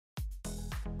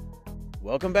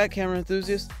Welcome back, camera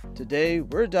enthusiasts. Today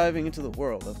we're diving into the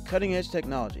world of cutting-edge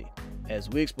technology as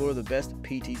we explore the best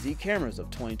PTZ cameras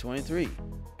of 2023.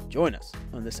 Join us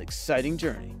on this exciting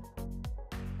journey.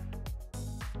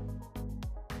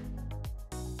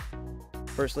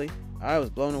 Firstly, I was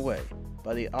blown away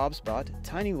by the OBSBOT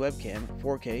Tiny Webcam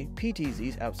 4K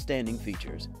PTZ's outstanding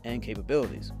features and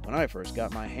capabilities when I first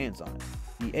got my hands on it.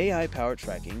 The AI-powered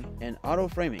tracking and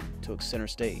auto-framing took center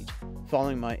stage,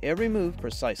 following my every move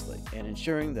precisely and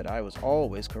ensuring that I was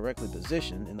always correctly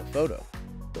positioned in the photo.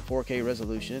 The 4K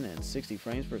resolution and 60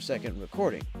 frames per second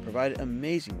recording provided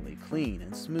amazingly clean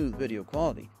and smooth video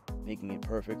quality, making it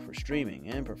perfect for streaming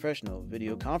and professional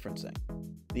video conferencing.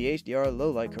 The HDR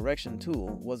low-light correction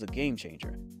tool was a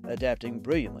game-changer, adapting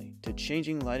brilliantly to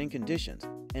changing lighting conditions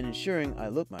and ensuring I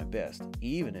look my best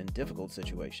even in difficult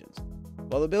situations.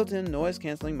 While the built-in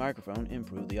noise-canceling microphone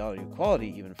improved the audio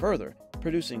quality even further,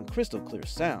 producing crystal-clear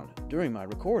sound during my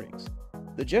recordings.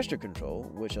 The gesture control,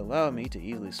 which allowed me to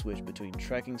easily switch between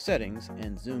tracking settings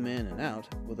and zoom in and out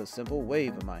with a simple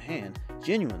wave of my hand,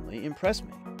 genuinely impressed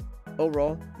me.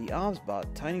 Overall, the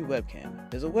OBSBOT Tiny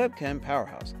Webcam is a webcam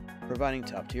powerhouse, providing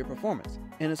top-tier performance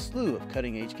and a slew of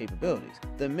cutting-edge capabilities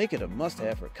that make it a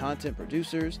must-have for content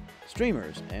producers,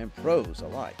 streamers, and pros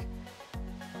alike.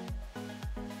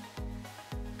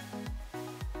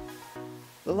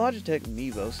 The Logitech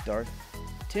Mevo Start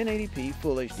 1080p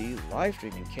Full HD live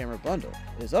streaming camera bundle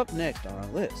is up next on our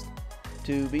list.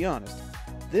 To be honest,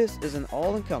 this is an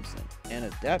all-encompassing and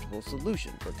adaptable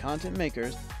solution for content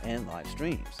makers and live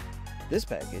streams. This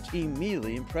package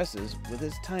immediately impresses with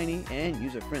its tiny and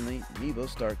user-friendly Mevo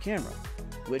Start camera,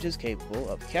 which is capable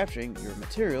of capturing your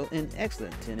material in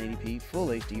excellent 1080p Full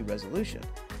HD resolution.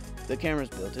 The camera's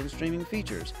built-in streaming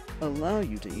features allow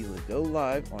you to easily go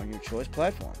live on your choice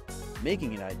platform,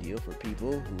 making it ideal for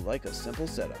people who like a simple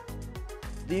setup.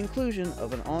 The inclusion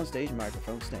of an on-stage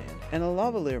microphone stand and a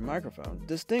lavalier microphone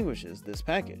distinguishes this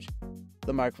package.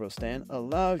 The microphone stand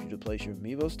allows you to place your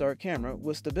Mevo Start camera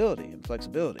with stability and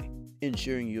flexibility,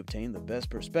 ensuring you obtain the best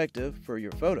perspective for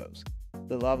your photos.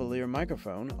 The lavalier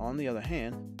microphone, on the other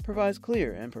hand, provides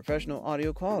clear and professional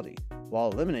audio quality,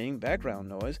 while eliminating background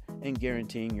noise and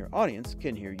guaranteeing your audience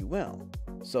can hear you well.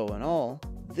 So in all,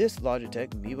 this Logitech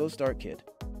Mevo Start Kit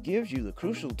gives you the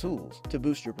crucial tools to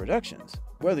boost your productions,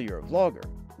 whether you're a vlogger,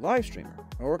 live streamer,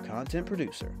 or content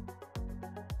producer.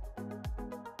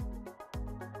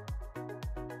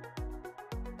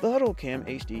 The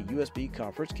HuddleCamHD USB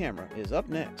conference camera is up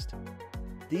next.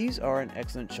 These are an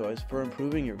excellent choice for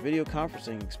improving your video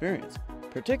conferencing experience,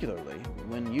 particularly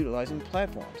when utilizing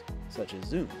platforms such as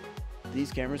Zoom.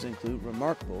 These cameras include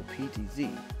remarkable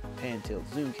PTZ, pan-tilt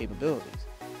zoom capabilities,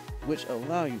 which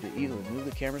allow you to easily move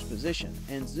the camera's position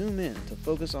and zoom in to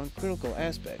focus on critical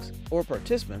aspects or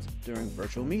participants during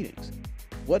virtual meetings.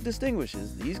 What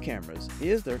distinguishes these cameras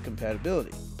is their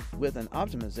compatibility with an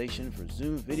optimization for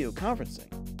Zoom video conferencing.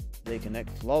 They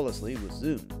connect flawlessly with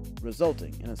Zoom,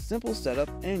 resulting in a simple setup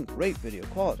and great video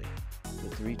quality.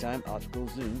 The 3-time optical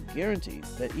zoom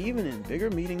guarantees that even in bigger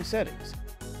meeting settings,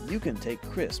 you can take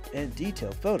crisp and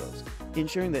detailed photos,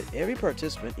 ensuring that every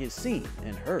participant is seen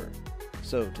and heard.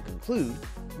 So to conclude,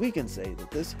 we can say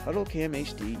that this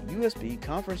HuddleCamHD USB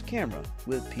conference camera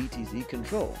with PTZ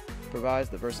control provides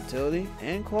the versatility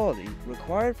and quality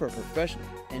required for a professional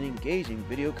and engaging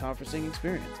video conferencing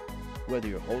experience, whether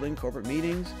you're holding corporate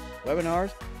meetings,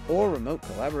 webinars, or remote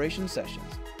collaboration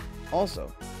sessions.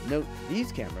 Also, note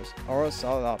these cameras are a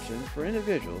solid option for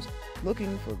individuals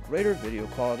looking for greater video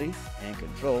quality and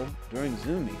control during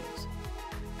Zoom meetings.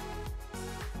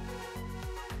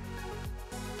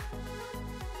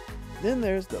 Then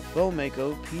there's the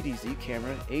FoMaKo PTZ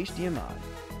camera HDMI,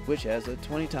 which has a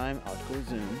 20-time optical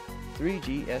zoom,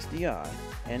 3G SDI,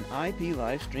 and IP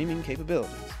live streaming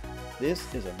capabilities.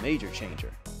 This is a major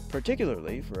changer,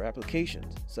 particularly for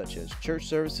applications such as church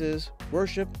services,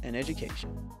 worship, and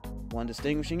education. One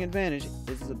distinguishing advantage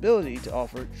is its ability to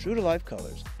offer true-to-life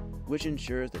colors, which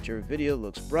ensures that your video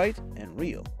looks bright and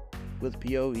real. With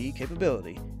PoE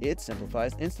capability, it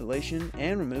simplifies installation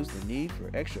and removes the need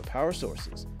for extra power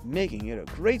sources, making it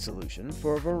a great solution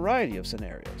for a variety of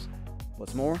scenarios.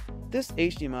 What's more, this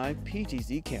HDMI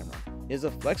PTZ camera is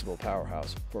a flexible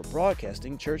powerhouse for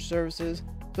broadcasting church services,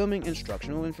 filming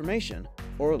instructional information,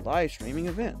 or live streaming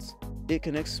events. It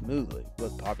connects smoothly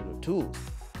with popular tools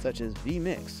such as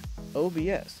vMix,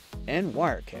 OBS, and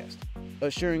Wirecast,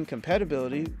 assuring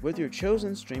compatibility with your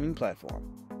chosen streaming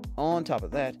platform. On top of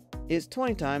that, its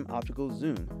 20-time optical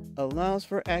zoom allows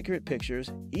for accurate pictures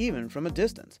even from a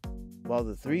distance, while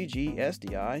the 3G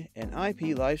SDI and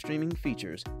IP live streaming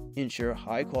features ensure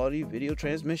high-quality video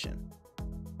transmission.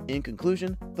 In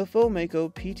conclusion, the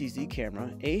FoMaKo PTZ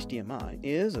camera HDMI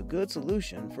is a good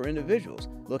solution for individuals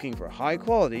looking for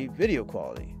high-quality video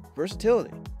quality,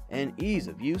 versatility, and ease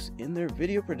of use in their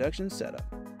video production setup.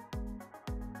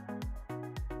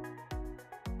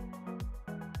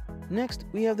 Next,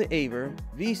 we have the AVER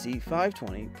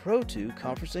VC520 Pro 2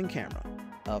 conferencing camera,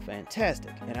 a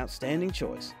fantastic and outstanding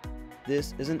choice.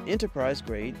 This is an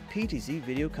enterprise-grade PTZ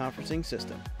video conferencing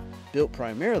system, built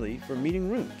primarily for meeting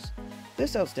rooms.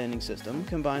 This outstanding system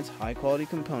combines high-quality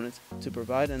components to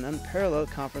provide an unparalleled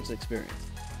conference experience.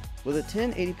 With a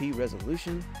 1080p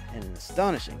resolution and an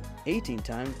astonishing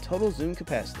 18x total zoom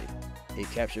capacity,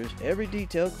 it captures every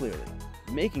detail clearly,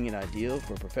 making it ideal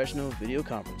for professional video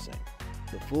conferencing.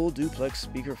 The full duplex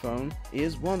speakerphone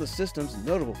is one of the system's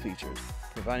notable features,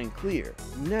 providing clear,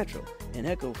 natural, and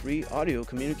echo-free audio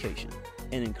communication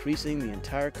and increasing the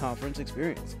entire conference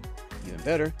experience. Even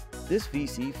better, this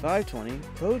VC520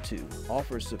 Pro 2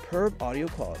 offers superb audio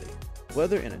quality,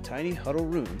 whether in a tiny huddle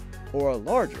room or a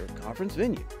larger conference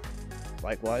venue.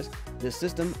 Likewise, this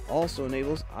system also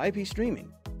enables IP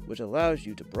streaming, which allows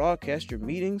you to broadcast your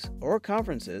meetings or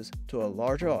conferences to a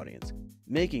larger audience,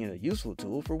 making it a useful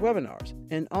tool for webinars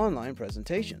and online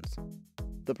presentations.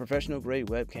 The professional-grade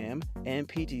webcam and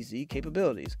PTZ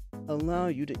capabilities allow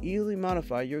you to easily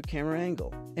modify your camera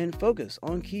angle and focus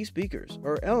on key speakers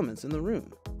or elements in the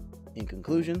room. In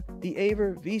conclusion, the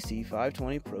AVER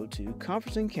VC520 Pro 2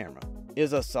 conferencing camera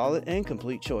is a solid and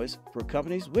complete choice for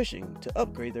companies wishing to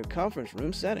upgrade their conference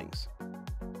room settings.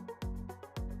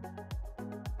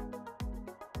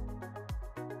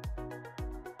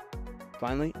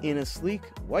 Finally, in a sleek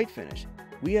white finish,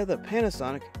 we have the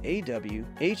Panasonic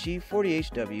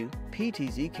AW-HE40H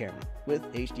PTZ camera with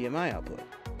HDMI output.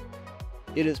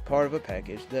 It is part of a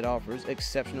package that offers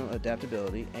exceptional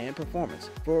adaptability and performance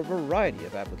for a variety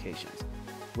of applications.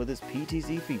 With its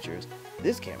PTZ features,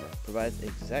 this camera provides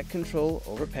exact control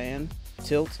over pan,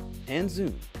 tilt, and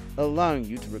zoom, allowing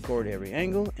you to record every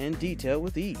angle and detail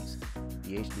with ease.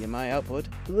 The HDMI output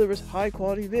delivers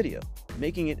high-quality video,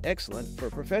 making it excellent for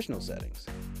professional settings.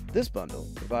 This bundle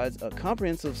provides a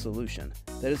comprehensive solution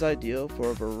that is ideal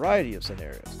for a variety of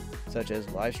scenarios, such as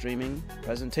live streaming,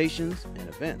 presentations, and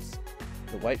events.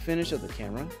 The white finish of the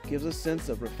camera gives a sense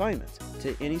of refinement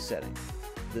to any setting.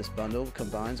 This bundle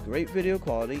combines great video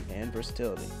quality and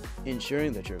versatility,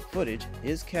 ensuring that your footage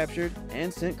is captured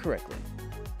and sent correctly.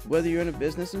 Whether you're in a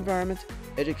business environment,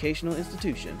 educational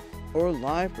institution, or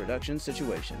live production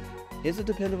situation, it's a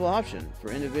dependable option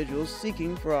for individuals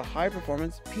seeking for a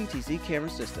high-performance PTZ camera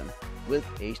system with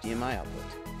HDMI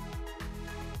output.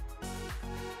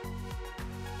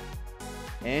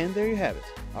 And there you have it,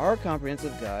 our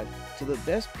comprehensive guide to the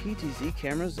best PTZ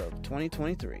cameras of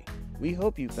 2023. We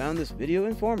hope you found this video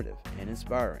informative and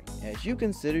inspiring as you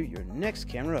consider your next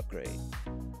camera upgrade.